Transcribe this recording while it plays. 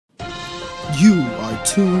You are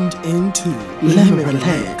tuned into Let Me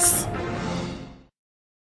Relax.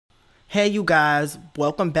 Hey you guys,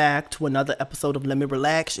 welcome back to another episode of Let Me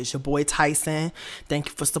Relax. It's your boy Tyson. Thank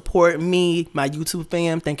you for supporting me, my YouTube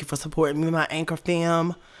fam. Thank you for supporting me, my Anchor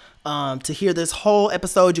fam. To hear this whole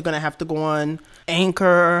episode, you're going to have to go on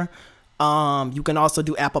Anchor. You can also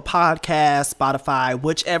do Apple Podcasts, Spotify,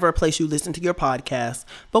 whichever place you listen to your podcast.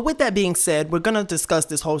 But with that being said, we're going to discuss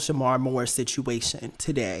this whole Shemar Moore situation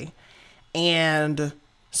today. And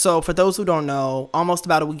so for those who don't know, almost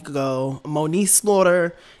about a week ago, Moniece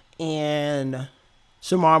Slaughter and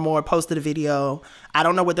Shemar Moore posted a video. I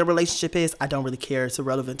don't know what their relationship is. I don't really care. It's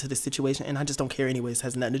irrelevant to the situation, and I just don't care anyways. It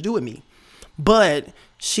has nothing to do with me. But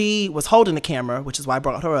she was holding the camera, which is why I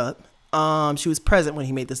brought her up. She was present when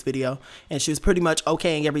he made this video, and she was pretty much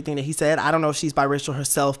okaying everything that he said. I don't know if she's biracial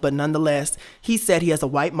herself, but nonetheless, he said he has a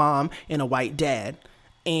white mom and a white dad,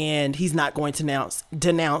 and he's not going to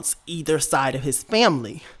denounce either side of his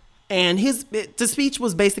family. And the speech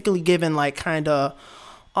was basically given like kind of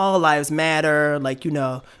all lives matter, like, you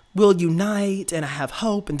know, we'll unite and I have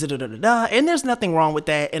hope and da-da-da-da-da. And there's nothing wrong with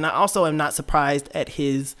that. And I also am not surprised at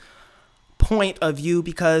his point of view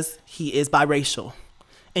because he is biracial.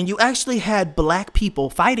 And you actually had black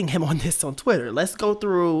people fighting him on this on Twitter. Let's go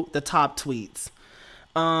through the top tweets.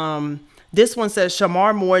 This one says,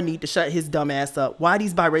 Shemar Moore need to shut his dumb ass up. Why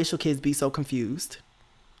these biracial kids be so confused?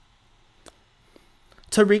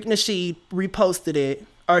 Tariq Nasheed reposted it,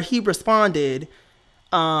 or he responded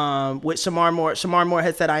with Shemar Moore. Shemar Moore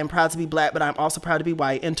had said, I am proud to be black, but I'm also proud to be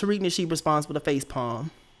white. And Tariq Nasheed responds with a face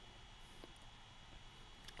palm.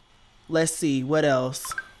 Let's see, what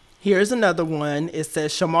else? Here's another one. It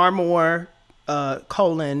says, Shemar Moore,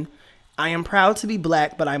 I am proud to be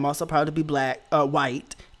black, but I'm also proud to be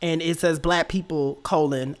white. And it says black people,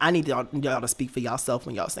 I need y'all to speak for yourself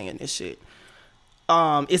when y'all saying this shit.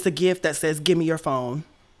 It's a gift that says, give me your phone.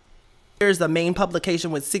 Here's a main publication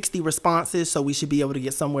with 60 responses, so we should be able to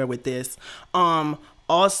get somewhere with this.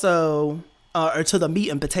 Also, or to the meat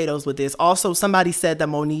and potatoes with this. Also, somebody said that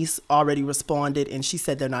Moniece already responded, and she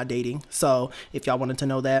said they're not dating. So, if y'all wanted to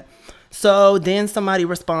know that. So, then somebody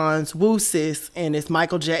responds, woo sis, and it's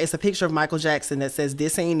it's a picture of Michael Jackson that says,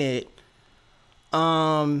 this ain't it.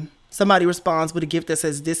 Somebody responds with a gift that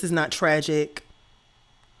says, this is not tragic.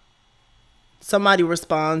 Somebody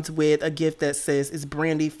responds with a gift that says, it's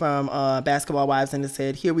Brandy from Basketball Wives, and it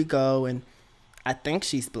said, here we go. And I think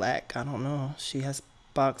she's black. I don't know. She has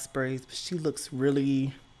box braids, but she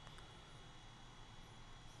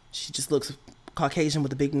just looks Caucasian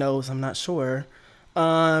with a big nose. I'm not sure.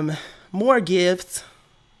 More gifts.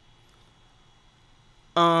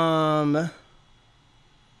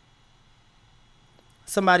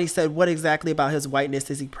 Somebody said, what exactly about his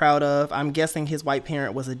whiteness is he proud of? I'm guessing his white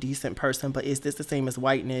parent was a decent person, but is this the same as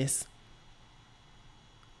whiteness?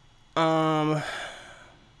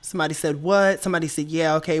 Somebody said, what? Somebody said,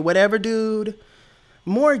 yeah, okay, whatever, dude.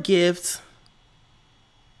 More gifts.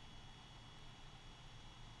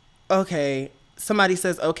 Okay. Somebody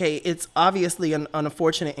says, okay, it's obviously an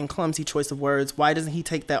unfortunate and clumsy choice of words. Why doesn't he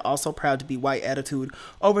take that also proud to be white attitude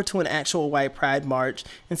over to an actual white pride march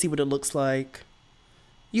and see what it looks like?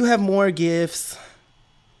 You have more gifts.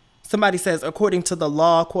 Somebody says, according to the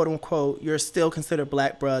law, quote unquote, you're still considered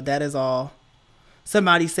black, bruh. That is all.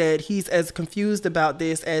 Somebody said he's as confused about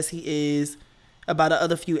this as he is about the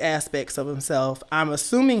other few aspects of himself. I'm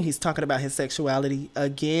assuming he's talking about his sexuality.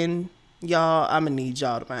 Again, y'all, I'm going to need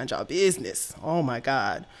y'all to mind y'all business. Oh, my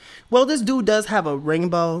God. Well, this dude does have a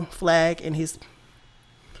rainbow flag in his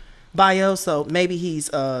bio, so maybe he's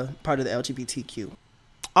part of the LGBTQ.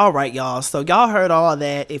 All right, y'all. So y'all heard all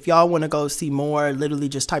that. If y'all want to go see more, literally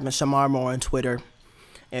just type in Shemar Moore on Twitter,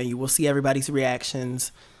 and you will see everybody's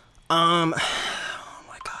reactions. Oh,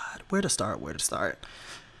 my God. Where to start?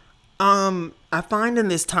 I find in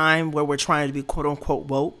this time where we're trying to be quote unquote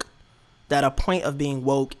woke, that a point of being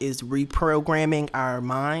woke is reprogramming our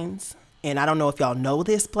minds. And I don't know if y'all know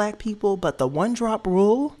this, black people, but the one drop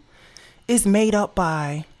rule is made up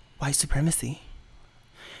by white supremacy.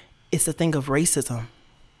 It's a thing of racism.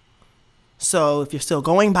 So if you're still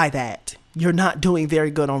going by that, you're not doing very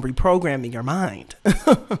good on reprogramming your mind.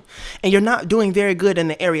 And you're not doing very good in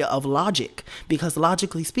the area of logic, because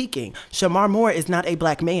logically speaking, Shemar Moore is not a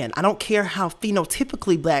black man. I don't care how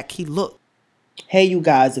phenotypically black he looks. Hey, you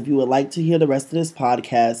guys, if you would like to hear the rest of this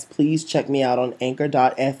podcast, please check me out on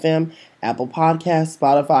Anchor.fm, Apple Podcasts,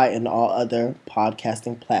 Spotify, and all other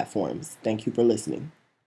podcasting platforms. Thank you for listening.